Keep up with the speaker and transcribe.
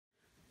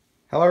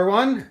Hello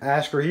everyone,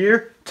 Asker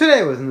here.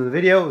 Today with another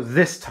video.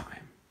 This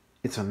time,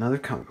 it's another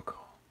comic book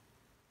haul.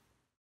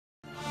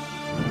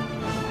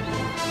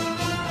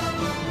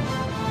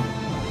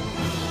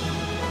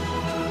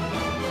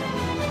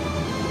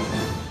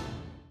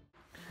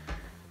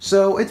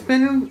 So it's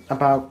been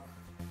about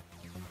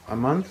a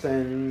month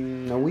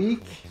and a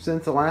week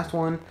since the last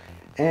one,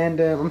 and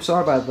I'm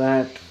sorry about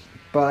that,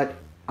 but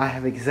I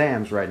have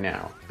exams right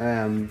now.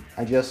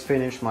 I just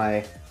finished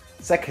my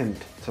second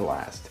to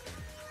last.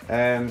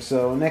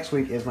 So next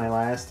week is my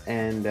last,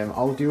 and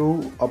I'll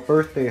do a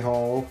birthday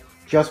haul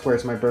just where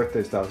it's my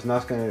birthday stuff.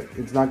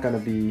 It's not gonna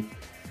be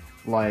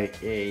like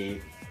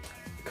a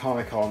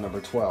comic haul number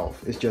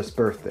 12. It's just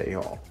birthday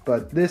haul.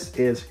 But this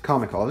is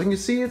comic haul. As you can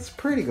see, it's a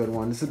pretty good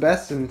one. It's the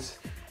best since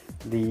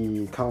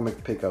the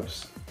comic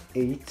pickups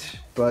 8.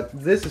 But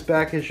this is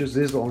back issues.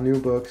 These are all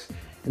new books,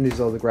 and these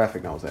are all the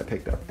graphic novels that I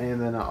picked up.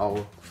 And then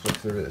I'll flip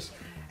through this.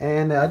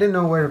 And I didn't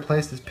know where to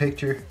place this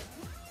picture,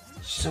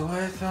 so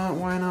I thought,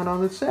 why not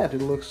on the set?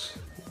 It looks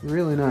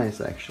really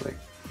nice, actually.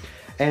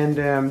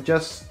 And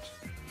just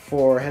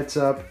for heads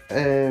up,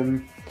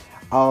 after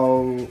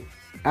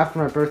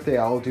my birthday,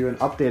 I'll do an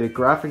updated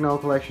graphic novel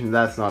collection.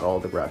 That's not all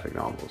the graphic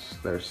novels.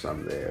 There's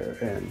some there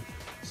and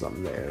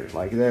some there.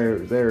 Like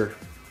there's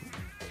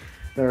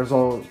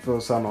also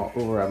some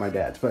over at my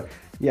dad's. But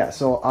yeah,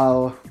 so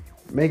I'll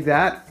make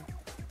that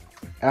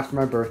after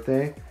my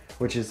birthday,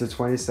 which is the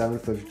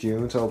 27th of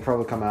June, so it'll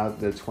probably come out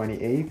the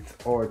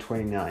 28th or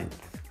 29th.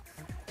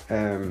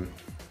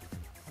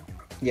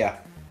 Yeah,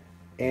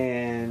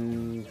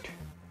 and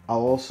I'll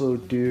also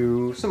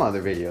do some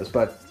other videos,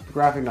 but the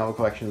graphic novel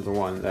collection is the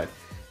one that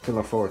I can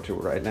look forward to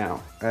right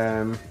now.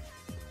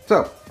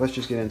 So, let's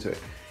just get into it.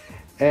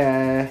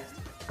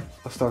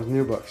 Let's start with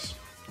new books,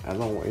 as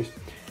always.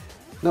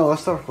 No,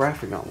 let's start with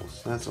graphic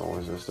novels. That's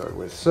always what I start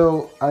with.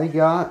 So I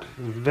got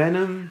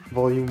Venom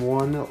Volume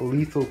 1,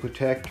 Lethal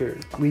Protector,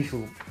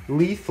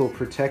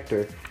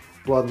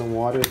 Blood in the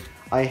Water.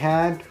 I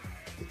had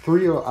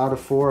 3 out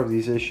of 4 of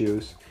these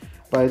issues,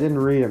 but I didn't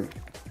read them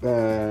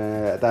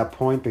at that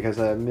point because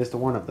I missed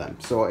one of them.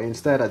 So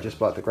instead, I just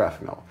bought the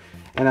graphic novel.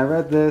 And I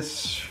read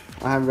this.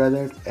 I have read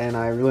it, and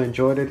I really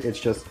enjoyed it. It's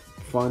just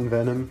fun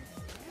Venom.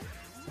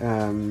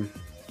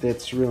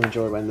 It's really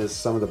enjoyable, and this is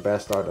some of the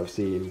best art I've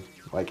seen,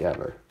 like,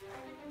 ever.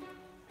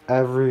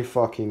 Every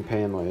fucking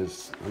panel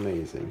is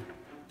amazing.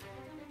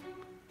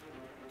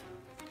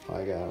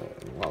 I got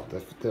it. Well,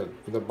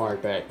 the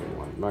Mark Backman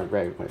one. Mark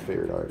Backman, my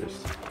favorite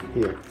artist.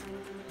 Here.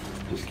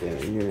 Just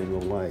kidding. You're in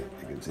the light.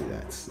 You can see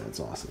that's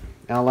awesome.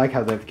 And I like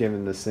how they've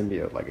given the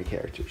symbiote like a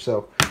character.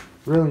 So,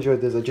 really enjoyed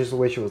this. I just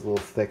wish it was a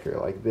little thicker.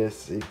 Like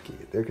this,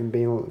 there can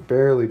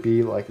barely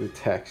be like the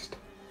text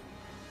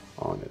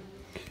on it.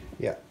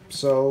 Yeah.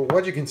 So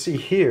what you can see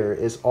here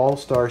is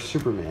All-Star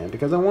Superman,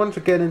 because I wanted to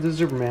get into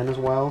Superman as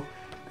well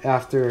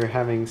after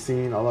having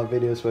seen a lot of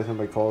videos by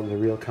somebody called The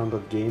Real Comic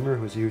Book Gamer,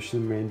 who's a huge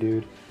Superman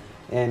dude.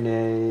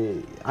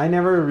 And I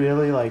never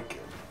really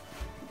like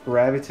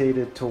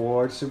gravitated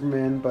towards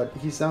Superman, but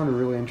he sounded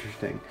really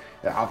interesting.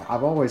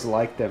 I've always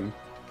liked him.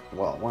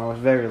 Well, when I was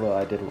very little,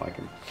 I didn't like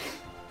him,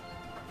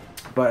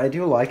 but I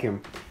do like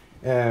him.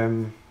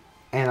 And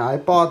I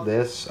bought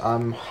this.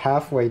 I'm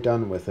halfway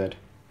done with it.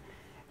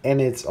 And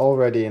it's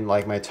already in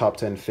like my top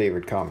 10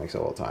 favorite comics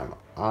of all time.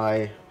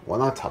 Well,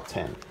 not top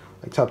 10,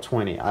 like top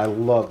 20. I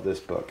love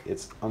this book.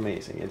 It's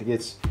amazing.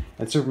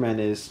 And Superman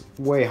is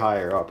way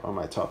higher up on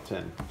my top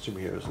 10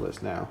 superheroes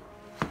list now,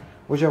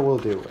 which I will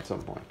do at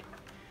some point.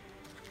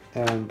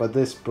 But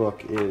this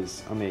book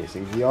is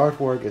amazing. The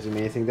artwork is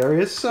amazing. There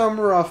is some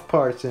rough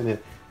parts in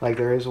it. Like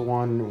there is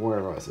one,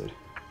 where was it?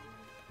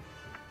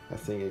 I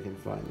think I can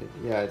find it.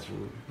 Yeah, it's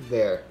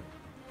there.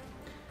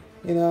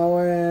 You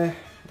know,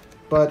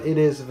 but it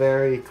is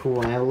very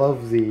cool, and I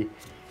love I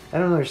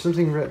don't know, there's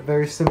something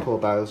very simple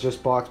about it. It's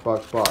just box,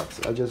 box,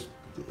 box.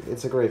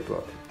 It's a great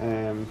book.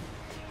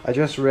 I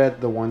just read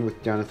the one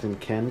with Jonathan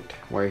Kent,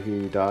 where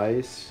he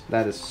dies.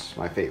 That is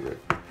my favorite,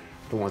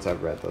 the ones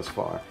I've read thus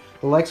far.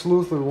 The Lex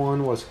Luthor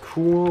one was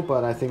cool,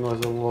 but I think it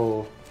was a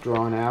little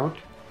drawn out.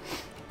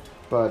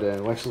 But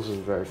Lex Luthor is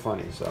very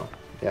funny, so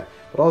yeah.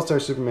 But All-Star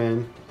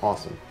Superman,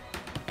 awesome.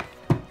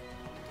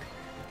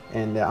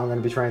 And I'm going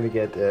to be trying to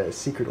get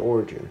Secret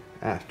Origin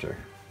after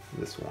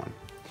this one.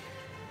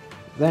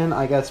 Then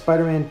I got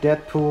Spider-Man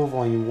Deadpool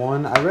Volume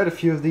 1. I read a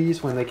few of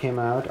these when they came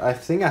out. I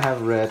think I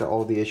have read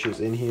all the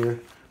issues in here,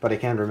 but I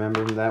can't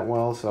remember them that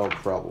well, so I'll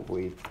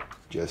probably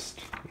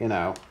just, you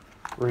know,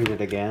 read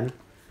it again.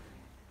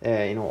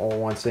 You know, all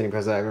one sitting,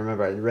 because I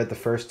remember I read the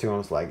first 2 and I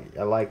was like,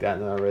 I like that,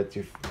 and then I read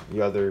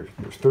the other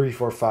 3,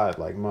 4, 5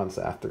 like months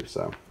after,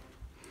 so.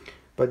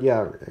 But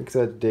yeah,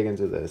 except dig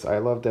into this. I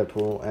love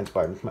Deadpool, and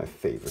Spider-Man's my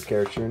favorite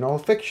character in all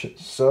fiction.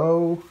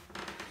 So,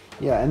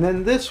 yeah, and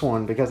then this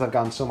one, because I've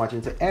gotten so much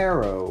into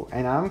Arrow,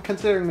 and I'm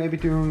considering maybe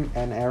doing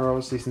an Arrow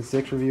Season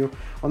 6 review.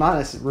 Well,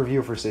 not a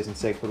review for Season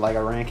 6, but like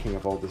a ranking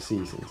of all the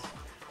seasons.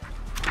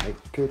 I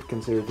could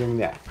consider doing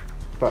that.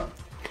 But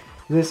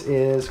this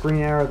is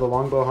Green Arrow, The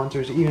Longbow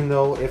Hunters, even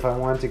though if I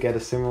wanted to get a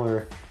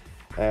similar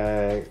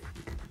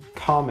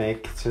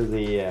comic to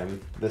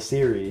the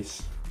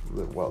series,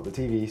 well, the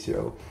TV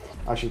show,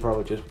 I should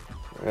probably just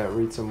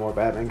read some more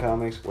Batman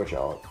comics, which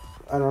I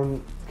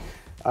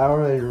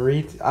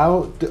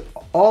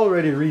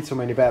already read so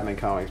many Batman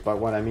comics. But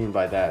what I mean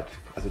by that,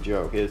 as a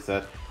joke, is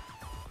that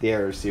the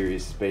Arrow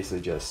series is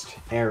basically just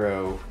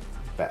Arrow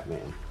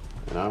Batman,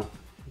 you know,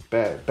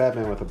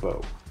 Batman with a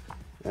bow,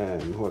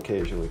 who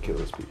occasionally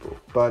kills people.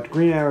 But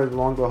Green Arrow and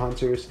Longbow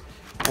Hunters.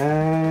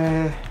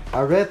 I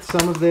read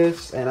some of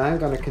this, and I'm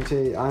gonna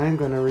continue. I'm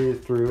gonna read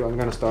it through. I'm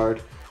gonna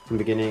start from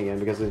the beginning again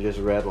because I just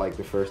read like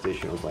the first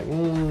issue. I was like,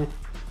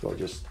 so I'll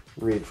just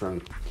read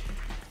from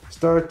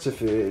start to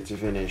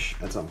finish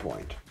at some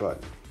point.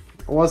 But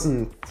it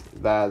wasn't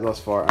that thus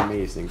far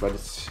amazing. But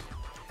it's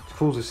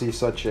cool to see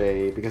such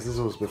a, because this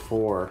was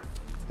before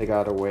they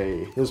got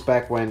away. It was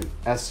back when,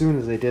 as soon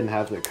as they didn't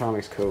have the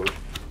comics code,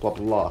 blah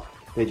blah blah,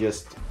 they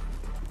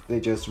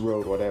just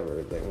wrote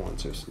whatever they want.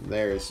 So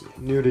there's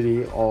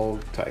nudity, all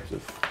types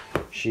of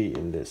shit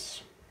in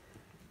this.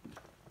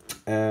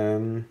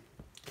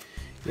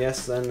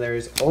 Yes, then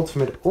there's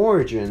Ultimate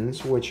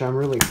Origins, which I'm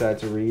really excited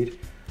to read.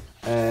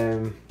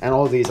 And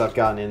all these I've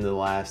gotten in the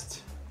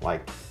last,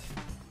 like,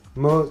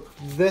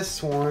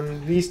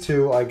 these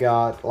two I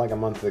got like a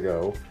month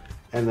ago.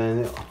 And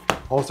then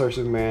All-Star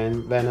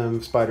Superman,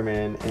 Venom,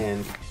 Spider-Man,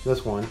 and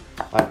this one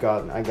I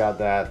got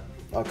that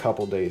a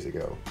couple days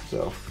ago.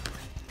 So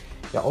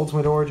yeah,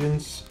 Ultimate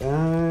Origins.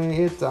 I'm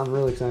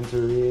really excited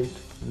to read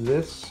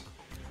this,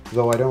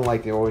 though I don't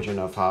like the origin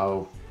of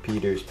how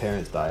Peter's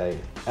parents die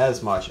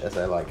as much as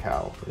I like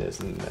how it is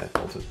in the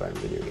Ultimate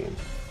Spider-Man video game.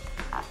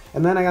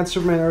 And then I got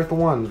Superman Earth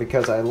 1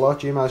 because I love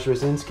J. Miles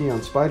Straczynski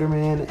on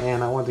Spider-Man,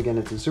 and I want to get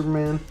into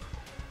Superman.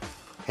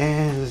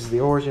 And this is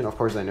the origin. Of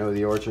course, I know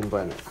the origin,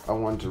 but I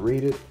wanted to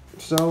read it,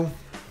 so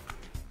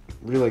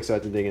really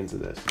excited to dig into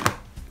this.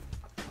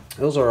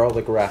 Those are all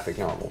the graphic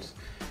novels.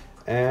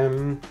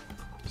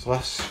 So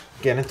let's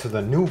get into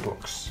the new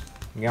books.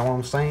 You know what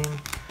I'm saying?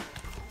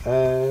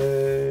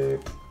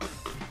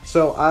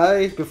 So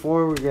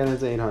before we get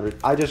into 800,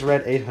 I just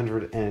read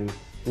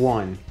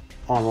 801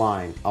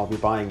 online. I'll be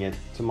buying it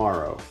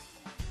tomorrow.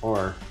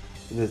 Or,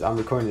 I'm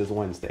recording this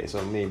Wednesday,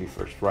 so maybe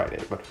first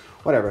Friday, but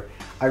whatever.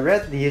 I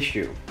read the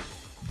issue.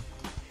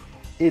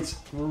 It's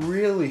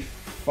really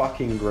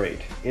fucking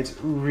great. It's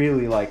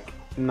really like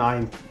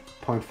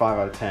 9.5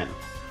 out of 10.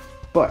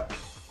 But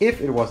if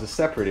it was a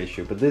separate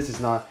issue, but this is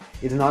not,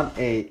 if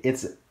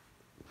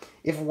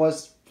it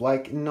was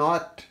like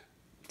not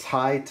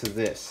tied to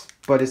this,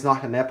 but it's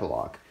not an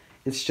epilogue.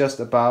 It's just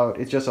a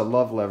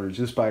love letter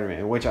to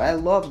Spider-Man, which I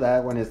love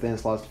that when it's Dan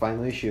Slott's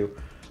final issue.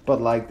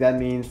 But like that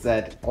means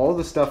that all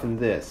the stuff in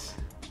this,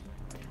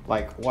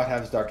 like what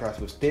happens Dr.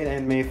 Octopus did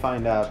and may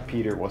find out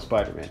Peter was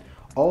Spider-Man,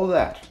 all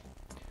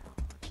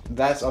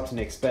that's up to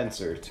Nick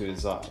Spencer to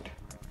decide.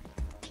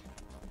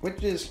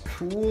 Which is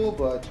cool,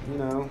 but you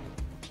know,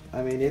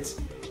 I mean, it's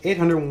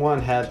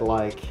 801 had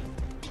like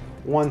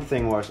one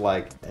thing where it's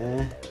like,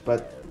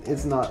 but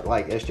it's not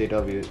like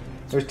SJW.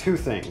 There's two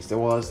things. There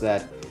was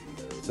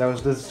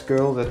this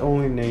girl that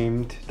only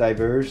named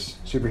diverse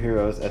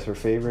superheroes as her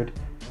favorite.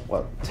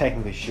 Well,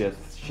 technically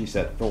she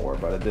said Thor,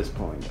 but at this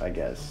point, I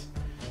guess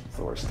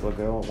Thor's still a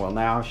girl. Well,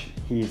 now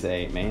he's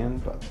a man,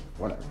 but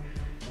whatever.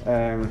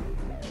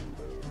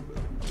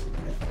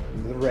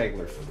 The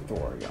regular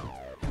Thor, yeah.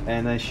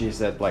 And then she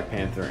said Black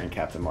Panther and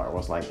Captain Marvel.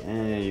 Was like,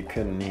 you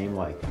couldn't name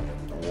like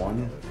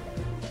one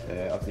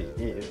of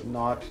the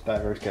not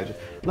diverse characters.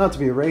 Not to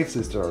be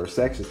racist or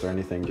sexist or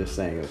anything, just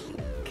saying it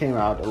came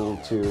out a little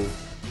too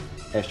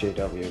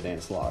SJW Dan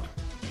Slott.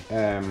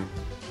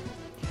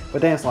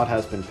 But Dan Slott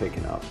has been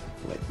picking up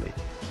lately.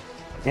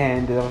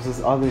 And there was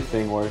this other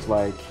thing where it's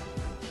like,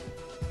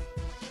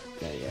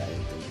 yeah,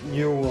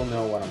 you will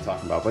know what I'm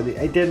talking about. But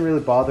it didn't really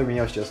bother me.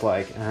 I was just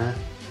like,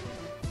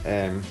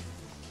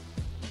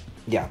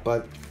 yeah,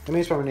 but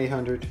Amazing Spider-Man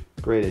 800,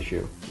 great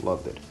issue,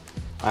 loved it.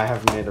 I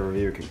have made a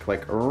review, you can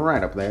click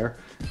right up there,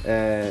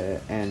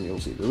 and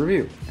you'll see the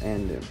review.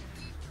 And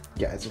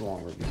yeah, it's a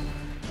long review.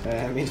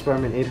 Amazing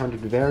Spider-Man 800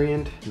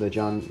 variant, the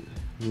John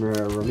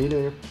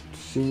Romita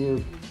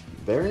Sr.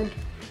 variant.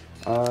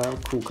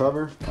 Cool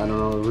cover. I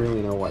don't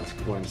really know what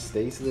Gwen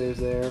Stacy is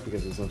there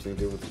because it's something to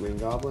do with Green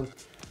Goblin.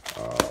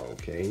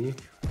 Okay,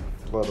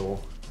 but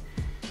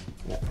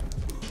yeah.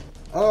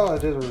 Oh, I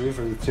did a review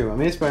for you too.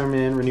 Amazing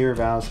Spider-Man Renew Your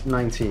Vows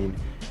 19.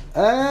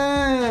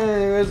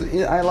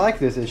 I like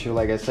this issue,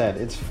 like I said.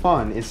 It's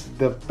fun. It's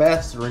the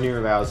best Renew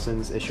Your Vows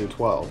since issue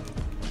 12.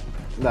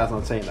 That's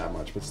not saying that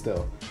much, but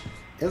still.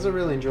 It's a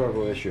really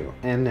enjoyable issue.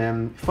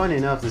 And funny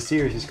enough, the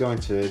series is going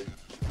to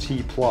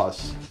T+,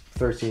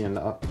 13 and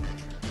up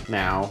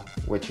now,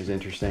 which is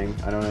interesting.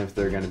 I don't know if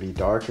they're going to be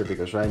darker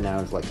because right now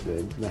it's like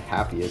the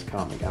happiest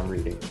comic I'm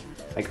reading.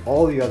 Like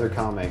all the other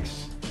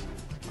comics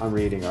I'm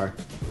reading are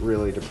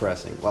really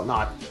depressing. Well,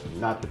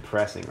 not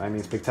depressing. I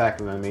mean,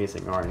 Spectacular and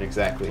Amazing aren't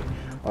exactly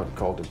what we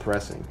call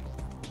depressing.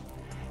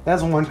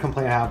 That's one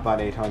complaint I have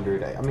about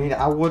 800. I mean,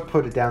 I would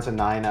put it down to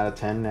 9 out of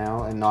 10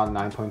 now and not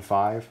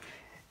 9.5.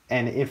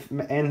 And if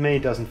May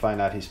doesn't find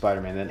out he's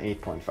Spider-Man, then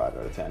 8.5 out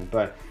of 10.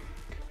 But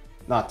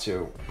not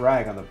to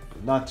brag on the,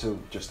 not to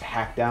just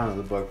hack down on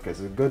the book because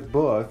it's a good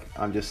book.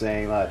 I'm just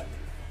saying that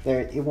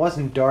it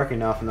wasn't dark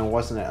enough and there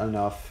wasn't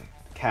enough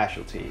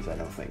casualties. I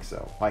don't think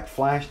so. Like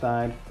Flash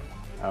died.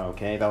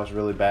 Okay, that was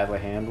really badly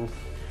handled,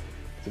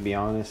 to be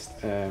honest.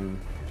 And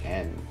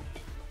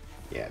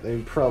yeah, they're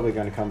probably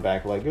gonna come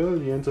back like, oh,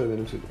 the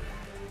anti-venom suit.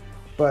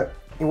 But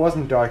it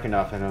wasn't dark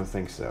enough. I don't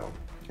think so.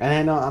 And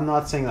I know I'm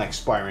not saying like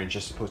Spiderman is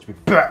just supposed to be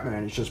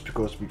Batman. It's just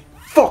supposed to be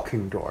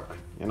fucking dark.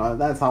 You know,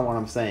 that's not what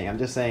I'm saying. I'm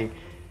just saying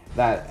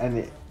that,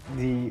 and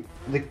the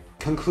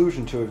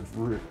conclusion to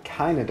a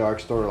kind of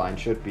dark storyline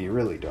should be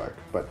really dark,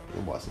 but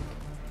it wasn't.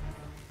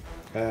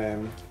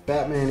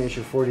 Batman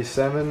issue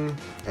 47.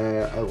 I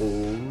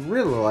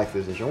really like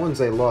this issue. I wouldn't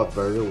say love,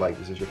 but I really like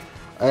this issue.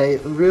 I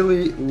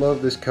really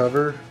love this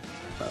cover.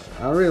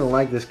 I really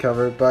like this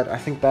cover, but I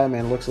think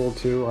Batman looks a little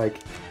too like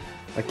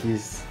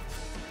he's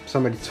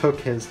somebody took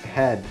his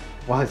head,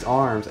 well, his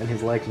arms and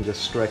his legs and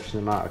just stretched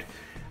them out.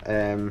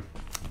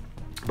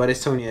 But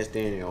it's Tony S.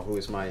 Daniel, who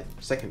is my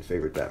second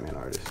favorite Batman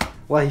artist.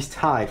 Well, he's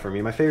tied for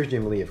me. My favorite is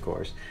Jim Lee, of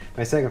course.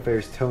 My second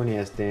favorite is Tony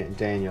S.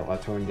 Daniel.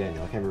 Tony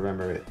Daniel. I can't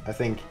remember it. I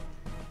think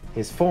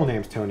his full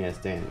name's Tony S.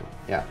 Daniel.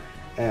 Yeah.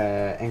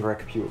 And Greg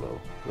Capullo.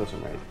 Those are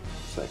my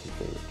second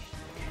favorite.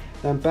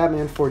 Then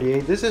Batman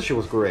 48. This issue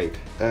was great.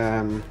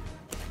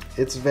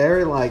 It's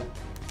very like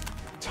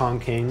Tom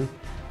King.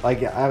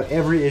 Like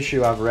every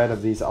issue I've read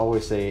of these, I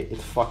always say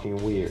it's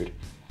fucking weird,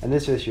 and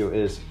this issue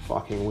is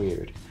fucking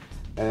weird,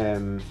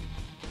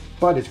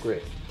 but it's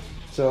great.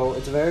 So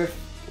it's very,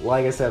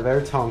 like I said,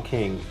 very Tom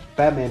King.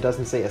 Batman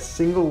doesn't say a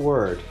single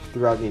word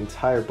throughout the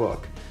entire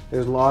book.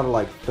 There's a lot of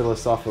like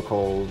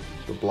philosophical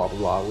blah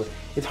blah blah.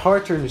 It's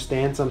hard to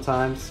understand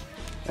sometimes,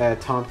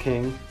 Tom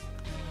King.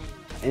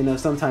 You know,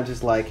 sometimes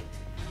it's like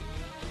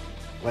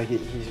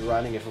he's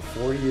writing it for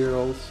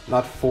 40-year-olds,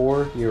 not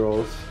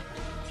 4-year-olds.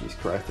 Jesus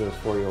Christ, those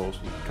 4-year-olds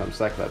become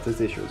psychopaths.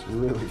 This issue is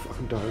really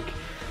fucking dark.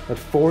 But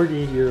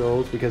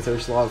 40-year-olds, because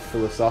there's a lot of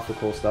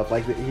philosophical stuff.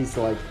 Like he's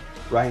like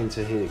writing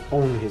to his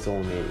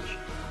own age.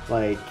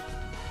 Like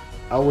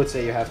I would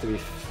say you have to be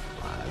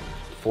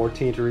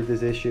 14 to read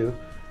this issue.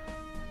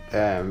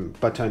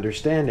 But to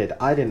understand it,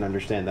 I didn't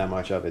understand that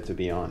much of it, to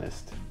be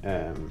honest.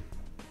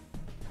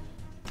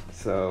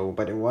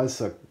 But it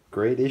was a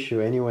great issue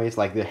anyways.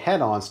 Like the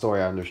head-on story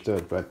I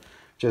understood, but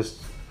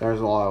just there's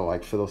a lot of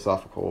like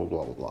philosophical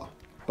blah blah blah.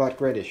 But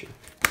great issue.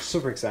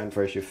 Super excited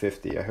for issue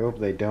 50. I hope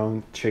they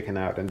don't chicken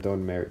out and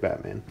don't marry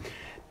Batman.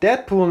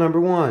 Deadpool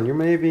 #1. You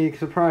may be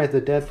surprised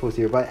that Deadpool's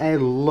here, but I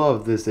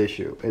love this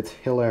issue. It's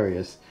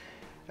hilarious.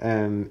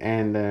 I'm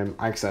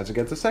excited to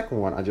get the second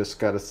one. I just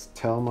gotta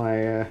tell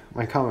my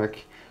my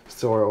comic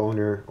store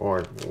owner,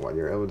 or what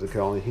you're able to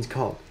call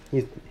him.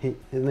 His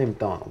name's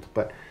Donald,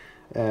 but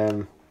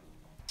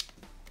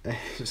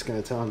just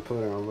gonna tell him to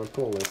put it on my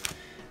pull list.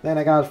 Then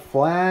I got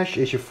Flash,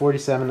 issue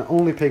 47,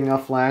 only picking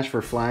up Flash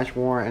for Flash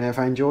War, and if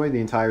I enjoy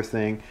the entire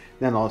thing,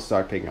 then I'll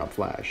start picking up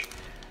Flash.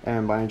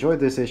 But I enjoyed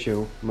this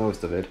issue,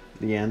 most of it.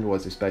 The end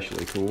was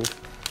especially cool.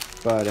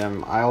 But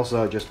I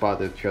also just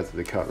bought it because of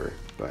the cover.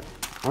 But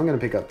I'm gonna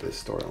pick up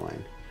this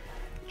storyline.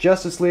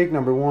 Justice League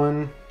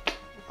 #1.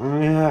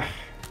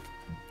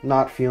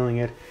 Not feeling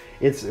it.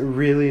 It's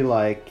really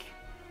like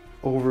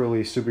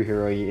overly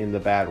superhero-y in the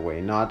bad way,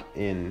 not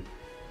in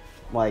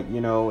like, you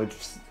know,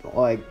 it's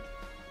like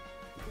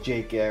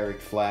Jake Garrick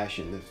Flash,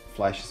 and the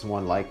Flash is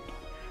one like,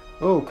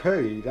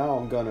 okay, now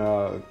I'm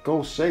gonna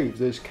go save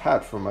this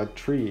cat from a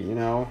tree, you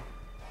know?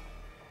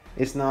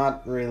 It's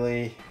not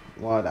really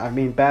what, I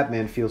mean,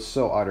 Batman feels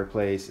so out of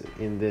place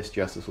in this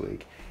Justice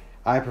League.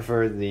 I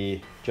prefer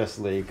the Justice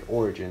League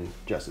Origin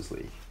Justice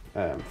League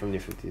from New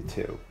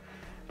 52.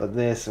 But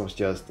this was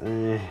just,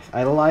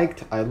 I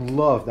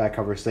loved that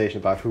conversation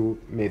about who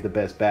made the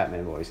best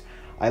Batman voice.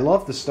 I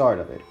loved the start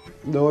of it,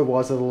 though it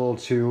was a little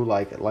too,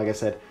 like I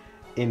said,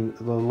 in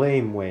the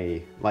lame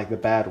way, like the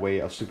bad way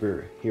of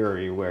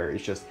superhero, where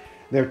it's just,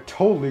 they're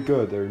totally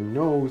good, there's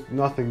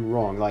nothing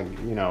wrong, like,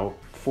 you know,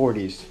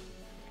 40s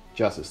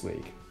Justice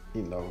League,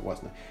 even though it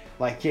wasn't,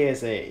 like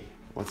JSA,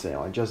 let's say,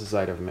 like Justice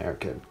Side of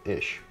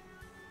America-ish.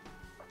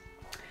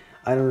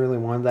 I don't really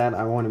want that.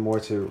 I wanted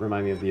more to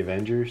remind me of the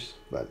Avengers,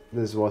 but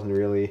this wasn't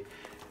really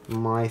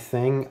my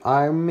thing.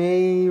 I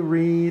may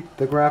read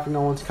the graphic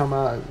novels come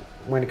out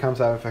when it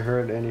comes out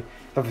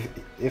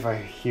if I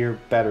hear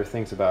better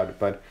things about it,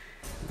 but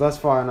thus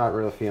far I'm not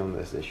really feeling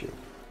this issue.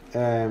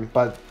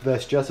 But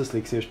this Justice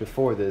League series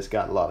before this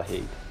got a lot of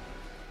hate.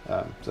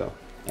 And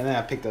then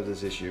I picked up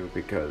this issue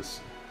because,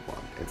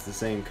 well, it's the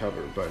same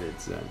cover, but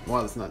it's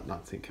well, it's not the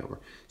same cover,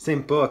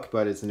 same book,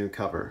 but it's a new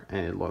cover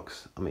and it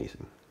looks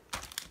amazing.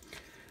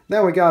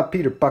 Then we got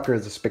Peter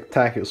Parker's The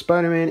Spectacular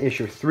Spider-Man,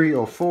 issue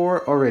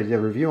 304. Already did a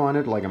review on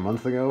it like a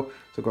month ago,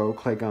 so go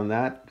click on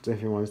that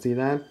if you want to see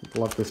that.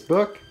 Love this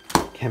book.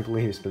 Can't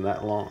believe it's been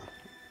that long.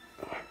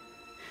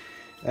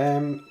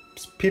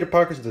 Peter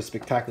Parker's The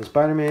Spectacular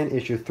Spider-Man,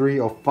 issue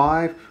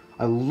 305.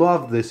 I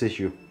love this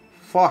issue.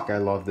 Fuck, I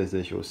love this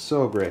issue. It's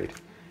so great.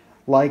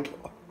 Like,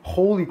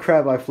 holy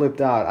crap, I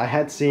flipped out. I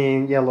had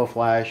seen Yellow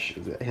Flash,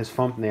 his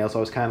thumbnail, so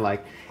I was kind of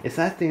like, is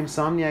that the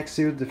Insomniac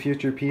suit the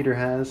future Peter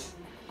has?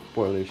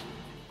 Spoilers.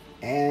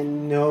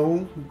 And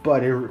no,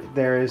 but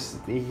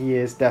he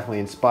is definitely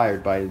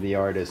inspired by the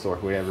artist or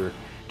whoever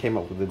came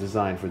up with the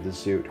design for the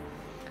suit.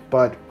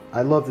 But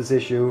I love this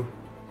issue.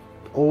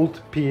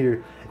 Old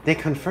Peter, they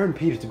confirmed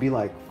Peter to be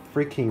like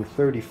freaking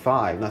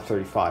 35, not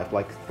 35,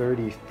 like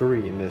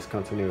 33 in this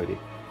continuity.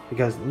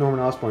 Because Norman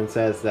Osborn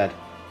says that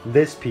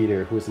this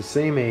Peter, who is the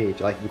same age,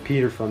 like the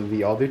Peter from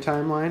the other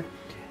timeline,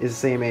 is the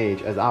same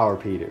age as our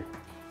Peter.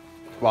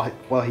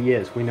 Well, he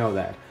is, we know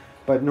that.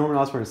 But Norman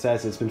Osborn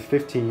says it's been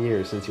 15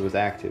 years since he was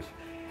active.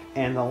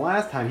 And the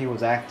last time he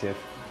was active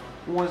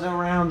was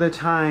around the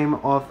time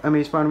of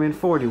Amazing Spider-Man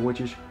 40,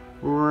 which is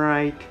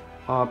right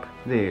up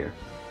there.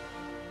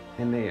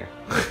 And there.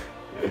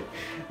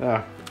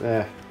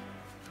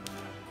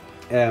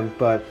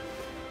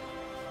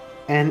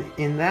 And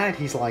in that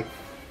he's like,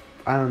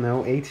 I don't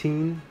know,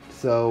 18?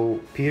 So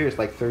Peter is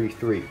like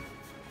 33.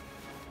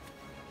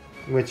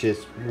 Which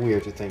is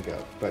weird to think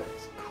of, but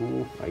it's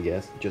cool, I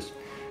guess. Just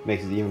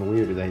makes it even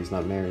weirder that he's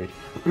not married.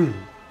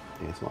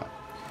 That's why.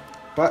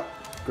 But,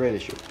 great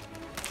issue.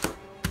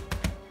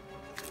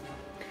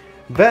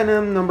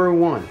 Venom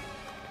 #1.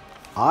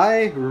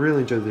 I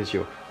really enjoyed this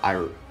issue. I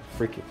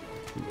freaking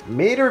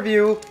made a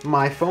review.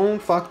 My phone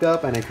fucked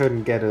up and I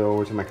couldn't get it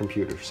over to my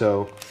computer.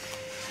 So,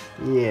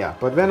 yeah.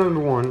 But Venom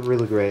 #1,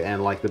 really great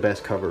and like the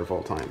best cover of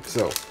all time.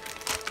 So,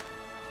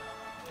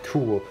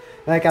 cool.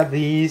 And I got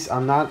these.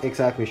 I'm not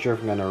exactly sure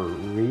if I'm gonna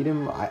read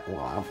them. Well,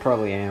 I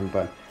probably am,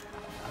 but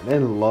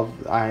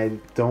I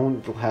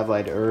don't have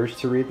like the urge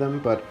to read them.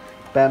 But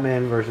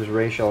Batman versus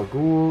Ra's al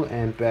Ghul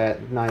and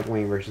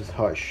Nightwing versus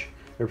Hush.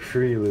 They're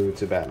prelude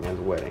to Batman's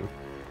wedding.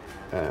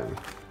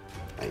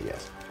 I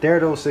guess.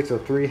 Daredevil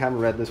 603. Haven't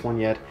read this one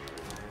yet,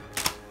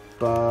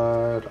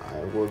 but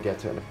I will get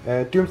to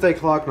it. Doomsday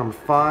Clock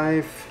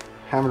 #5.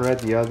 Haven't read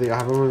the other. I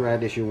haven't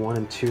read issue 1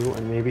 and 2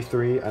 and maybe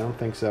 3. I don't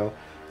think so.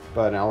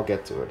 But I'll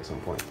get to it at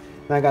some point.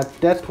 Then I got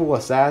Deadpool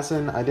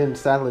Assassin.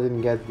 Sadly didn't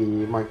get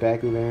the Mark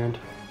Bagley variant,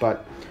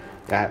 but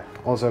I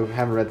also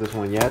haven't read this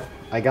one yet.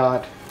 I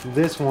got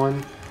this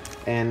one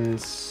and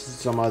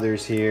some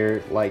others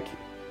here like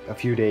a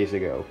few days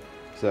ago.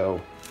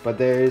 So, but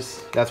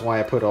that's why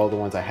I put all the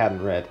ones I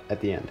hadn't read at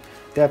the end.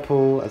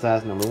 Deadpool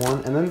Assassin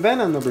 #1, and then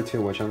Venom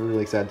 #2, which I'm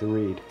really excited to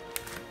read.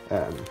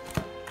 That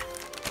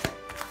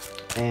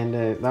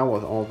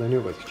was all the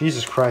new books.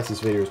 Jesus Christ, this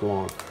video is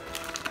long.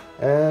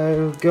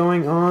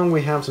 Going on,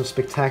 we have some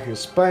Spectacular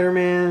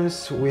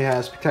Spider-Mans. We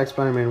have Spectacular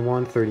Spider-Man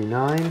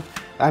 139.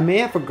 I may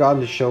have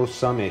forgotten to show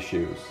some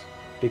issues,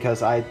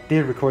 because I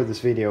did record this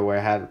video where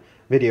I had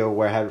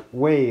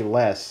way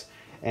less,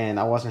 and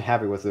I wasn't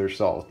happy with the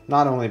result.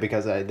 Not only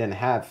because I didn't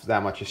have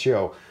that much to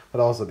show,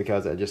 but also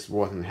because I just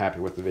wasn't happy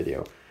with the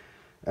video.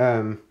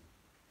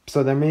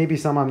 So there may be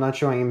some I'm not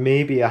showing.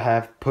 Maybe I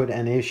have put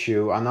an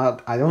issue. I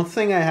don't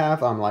think I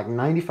have. I'm like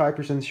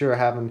 95% sure I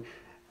haven't.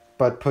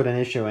 But put an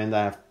issue in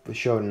that I've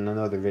showed in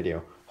another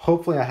video.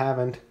 Hopefully I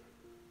haven't.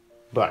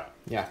 But,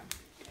 yeah.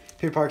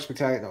 Peter Parker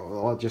Spectacular,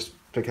 I'll just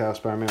pick out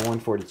Spider-Man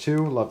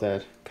 142. Love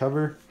that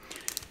cover.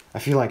 I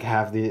feel like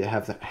have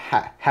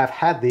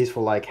had these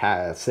for like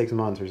 6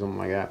 months or something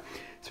like that.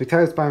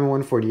 Spectacular Spider-Man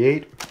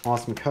 148.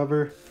 Awesome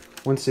cover.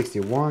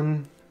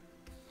 161.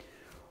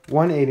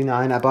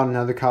 189. I bought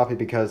another copy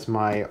because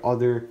my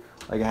other,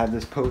 I had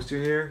this poster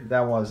here.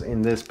 That was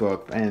in this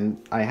book. And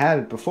I had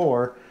it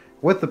before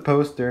with the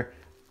poster.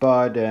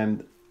 But I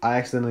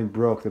accidentally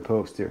broke the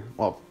poster.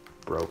 Well,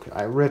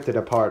 I ripped it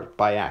apart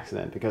by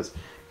accident because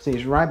see,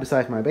 it's right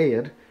beside my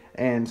bed,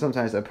 and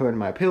sometimes I put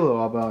my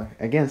pillow up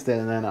against it,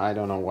 and then I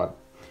don't know what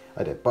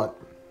I did. But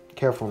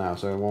careful now,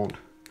 so it won't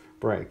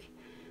break.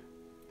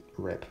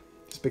 Rip.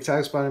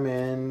 Spectacular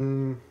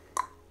Spider-Man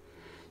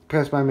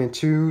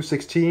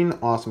 216,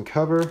 awesome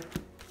cover.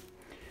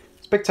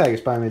 Spectacular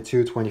Spider-Man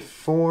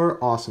 224,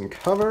 awesome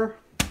cover.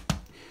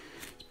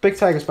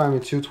 Spectacular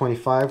Spider-Man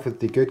 225 with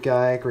the good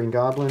guy, Green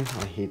Goblin.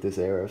 I hate this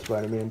era of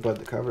Spider-Man, but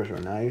the covers are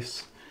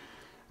nice.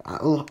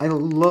 I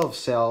love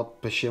Sal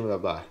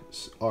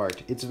Buscema's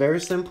art. It's very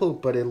simple,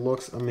 but it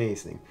looks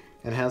amazing.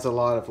 And has a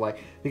lot of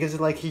because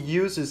he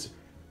uses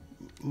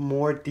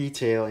more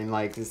detail in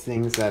the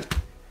things that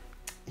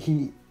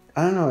I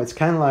don't know, it's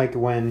kind of like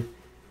when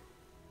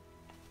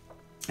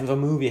if a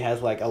movie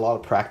has a lot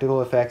of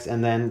practical effects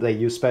and then they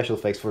use special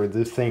effects for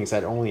the things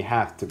that only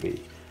have to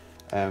be.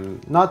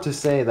 Not to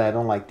say that I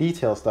don't like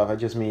detail stuff, I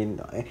just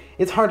mean,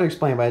 it's hard to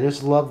explain, but I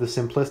just love the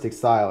simplistic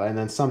style and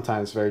then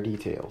sometimes very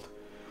detailed.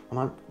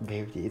 Well, not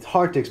very, it's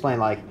hard to explain,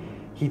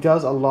 he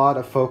does a lot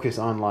of focus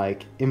on,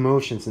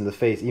 emotions in the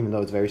face, even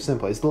though it's very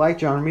simple. It's like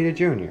John Romita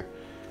Jr.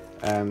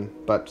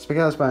 But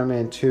Spectacular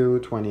Spider-Man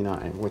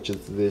 229, which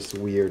is this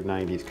weird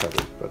 90s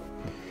cover, but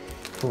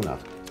cool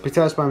enough.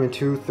 Spectacular Spider-Man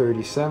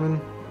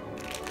 237.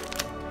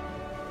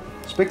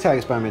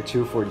 Spectacular Spider-Man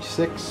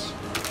 246.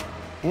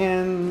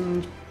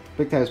 And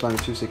Spectacular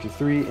Spider-Man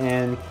 263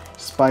 and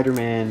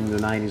Spider-Man the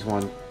 90s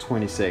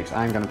 126.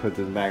 I'm gonna put this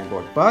in the bag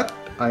book, but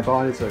I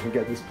bought it so I can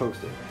get this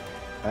posted.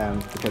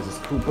 because it's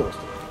a cool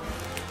poster.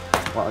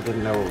 Well, I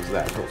didn't know it was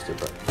that poster,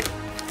 but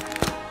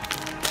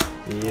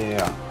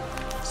yeah.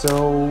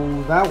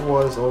 So that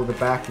was all the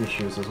back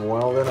issues as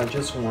well. Then I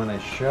just want to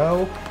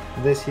show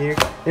this here.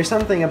 There's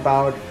something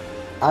about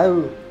I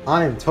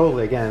am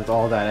totally against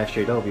all that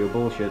SJW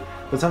bullshit,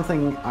 but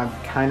something I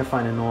kind of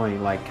find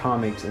annoying, like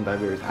comics and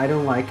diversity. I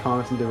don't like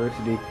comics and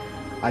diversity.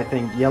 I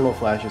think Yellow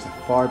Flash is a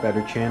far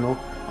better channel.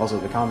 Also,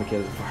 the comic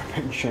is a far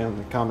better channel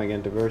than comic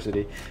and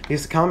diversity.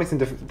 Because the comics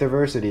and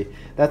diversity,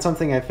 that's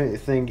something I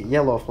think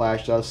Yellow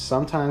Flash does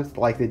sometimes.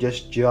 Like, they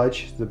just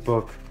judge the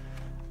book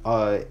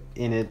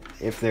in it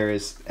if there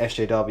is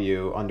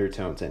SJW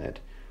undertones in it.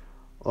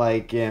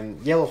 Like,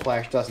 Yellow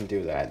Flash doesn't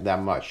do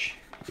that much.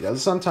 You know,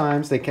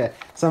 sometimes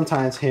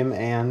sometimes him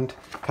and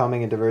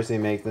comic and diversity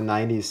make the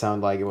 90s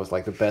sound like it was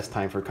like the best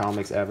time for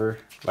comics ever,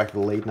 like the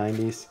late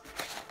 90s.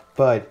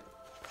 But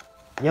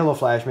Yellow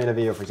Flash made a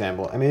video, for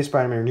example, Amazing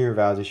Spider-Man New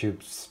Vows issue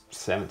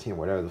 17,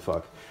 whatever the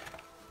fuck.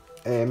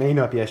 It may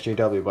not be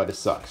SJW, but it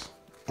sucks.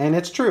 And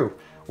it's true.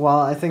 Well,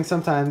 I think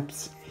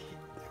sometimes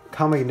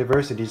comic and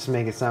diversity just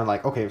make it sound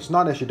like, okay, if it's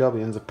not SJW,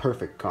 then it's a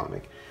perfect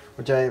comic.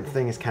 Which I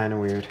think is kind of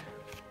weird.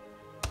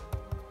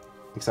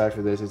 Excited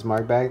for this. It's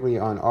Mark Bagley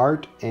on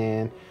art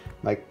and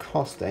Mike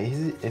Costa.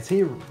 Is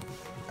he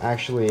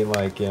actually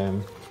like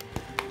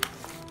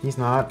he's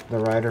not the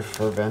writer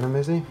for Venom,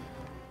 is he?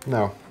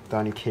 No,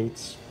 Donny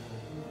Cates.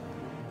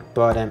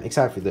 But I'm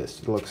excited for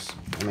this. It looks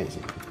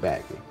amazing.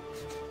 Bagley.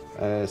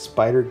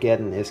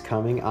 Spider-Geddon is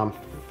coming. I'm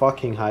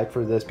fucking hyped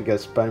for this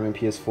because Spider-Man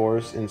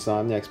PS4's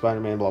Insomniac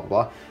Spider-Man blah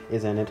blah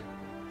is in it.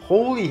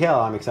 Holy hell,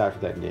 I'm excited for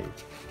that game.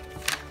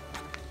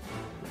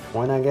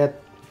 When I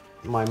get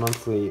my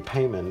monthly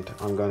payment,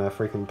 I'm gonna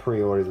freaking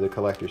pre-order the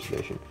collector's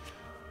edition.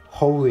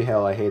 Holy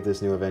hell, I hate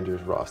this new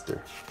Avengers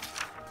roster.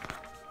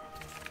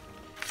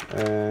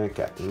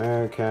 Captain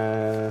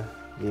America,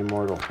 the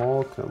Immortal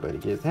Hulk, nobody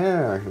gets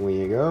here. Here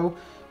we go.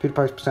 Peter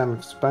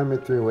Parker's Spider-Man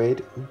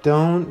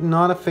 308.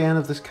 Not a fan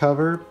of this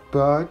cover,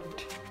 but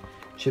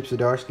Chip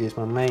Zdarsky is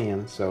my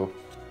man. So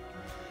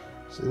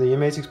the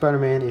Amazing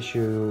Spider-Man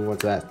issue,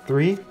 what's that?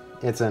 3?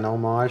 It's an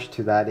homage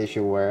to that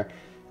issue where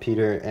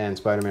Peter and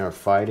Spider-Man are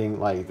fighting,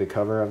 like the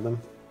cover of them,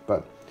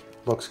 but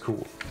looks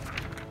cool.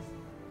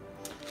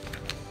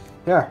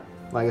 Yeah,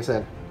 like I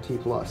said, T+.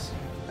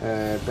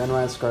 Ben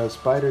Ryan's Scarlet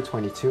Spider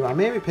 22. I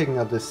may be picking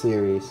up this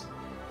series.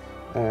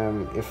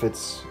 If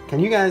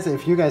you guys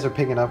are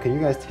picking up, can you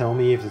guys tell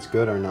me if it's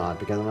good or not?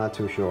 Because I'm not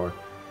too sure.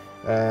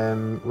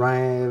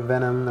 Ryan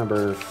Venom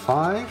number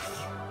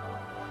 5.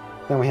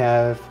 Then we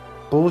have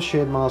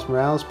Bullshit Miles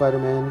Morales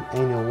Spider-Man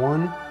Annual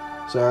 1.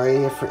 Sorry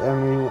if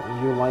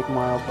you like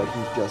Miles, but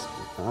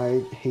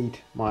I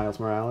hate Miles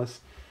Morales.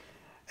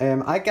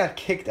 I got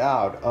kicked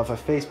out of a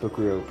Facebook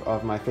group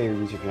of my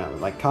favorite YouTube channel.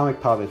 Like,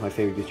 Comic Pub is my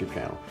favorite YouTube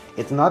channel.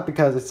 It's not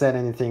because it said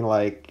anything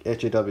like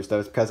SJW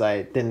stuff, it's because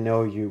I didn't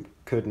know you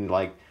couldn't,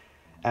 like,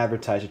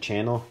 advertise a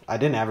channel. I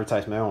didn't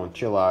advertise my own,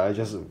 chill out. I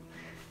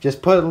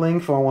just put a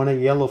link for one of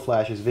Yellow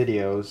Flash's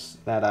videos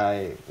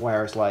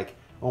where it's like,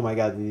 oh my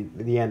god,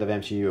 the end of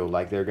MCU,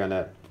 like they're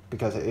gonna,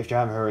 because if you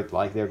haven't heard,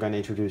 like they're gonna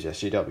introduce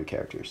SJW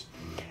characters.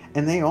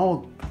 And they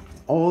all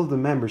of the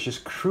members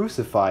just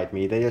crucified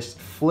me. They just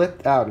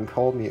flipped out and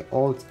called me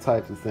all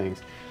types of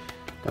things.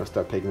 I'm gonna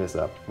start picking this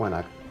up. Why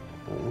not?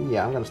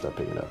 Yeah, I'm gonna start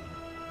picking it up.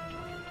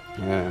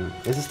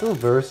 Is it still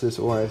Versus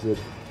or is it?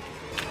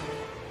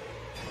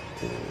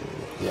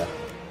 Yeah.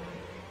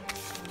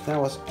 That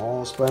was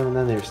all Spider-Man.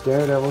 Then there's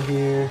Daredevil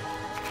here.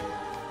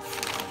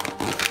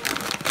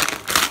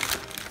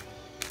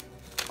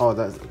 Oh,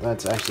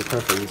 that's actually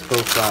perfect. It's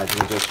both sides.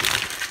 You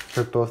just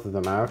rip both of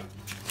them out.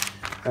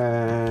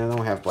 And then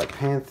we have Black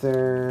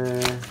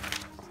Panther.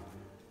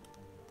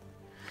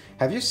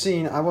 Have you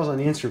seen, I was on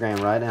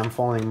Instagram, right, and I'm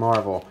following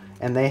Marvel,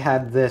 and they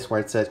had this where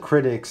it said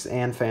critics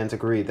and fans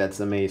agree. That's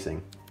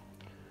amazing.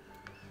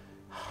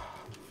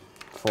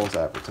 False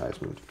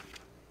advertisement.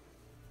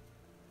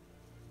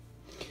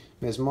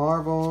 Ms.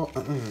 Marvel,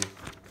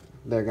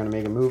 they're gonna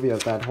make a movie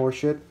of that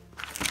horseshit.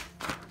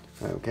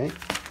 Okay.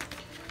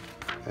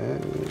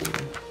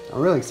 I'm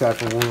really excited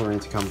for Wolverine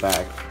to come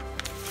back.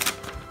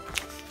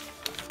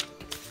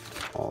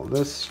 All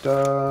this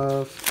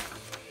stuff.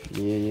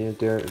 Yeah,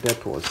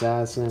 Deadpool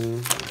Assassin.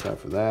 Excited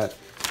for that.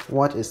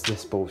 What is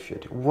this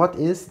bullshit? What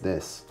is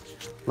this?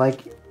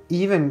 Like,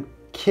 even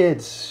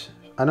kids,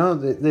 I know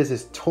that this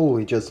is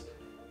totally just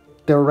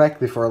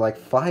directly for like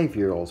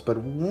 5-year-olds,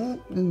 but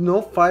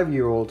no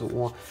 5-year-old,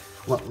 well,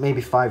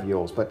 maybe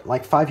 5-year-olds, but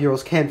like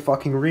 5-year-olds can't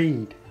fucking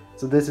read.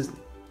 So this is,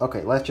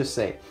 okay, let's just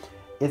say,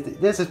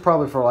 this is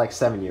probably for like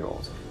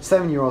 7-year-olds.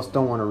 7-year-olds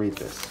don't want to read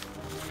this.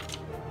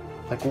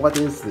 Like, what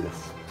is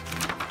this?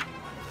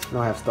 No,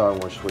 I have Star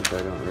Wars, which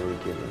I don't really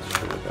give a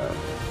shit about.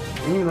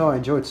 Even though I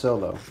enjoyed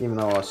Solo, even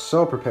though I was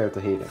so prepared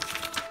to hate it.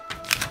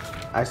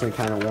 I actually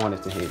kind of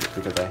wanted to hate it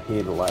because I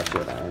hated The Last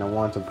Jedi and I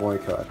wanted to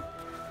boycott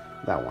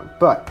that one.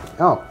 But,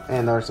 oh,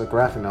 and there's a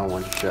graphic novel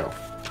one to show.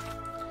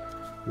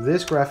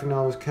 This graphic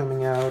novel is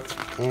coming out,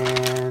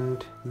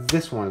 and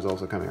this one is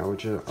also coming out,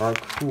 which are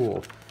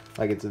cool.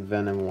 Like, it's a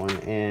Venom one,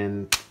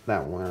 and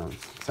that one I'm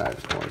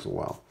excited for as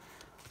well.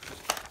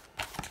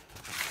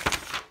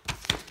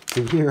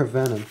 The Year of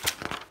Venom.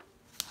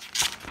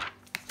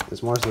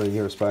 It's more so the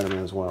Year of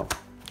Spider-Man as well.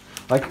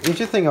 Like, if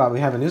you think about it, we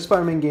have a new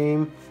Spider-Man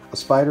game, a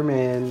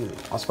Spider-Man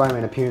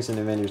appearance in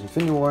Avengers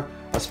Infinity War,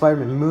 a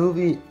Spider-Man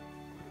movie.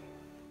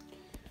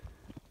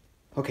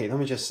 Okay, let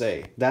me just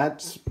say,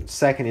 that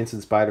second Into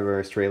the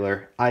Spider-Verse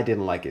trailer, I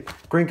didn't like it.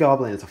 Green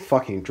Goblin is a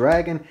fucking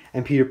dragon,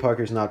 and Peter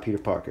Parker is not Peter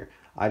Parker.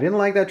 I didn't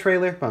like that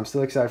trailer, but I'm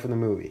still excited for the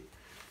movie.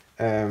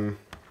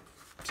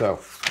 So,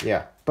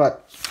 yeah.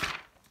 But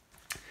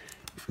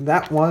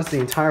that was the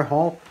entire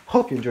haul.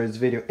 Hope you enjoyed this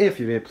video. If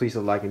you did, please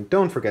leave a like and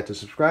don't forget to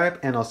subscribe.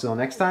 And I'll see you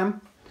next time.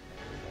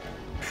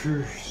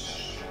 Peace.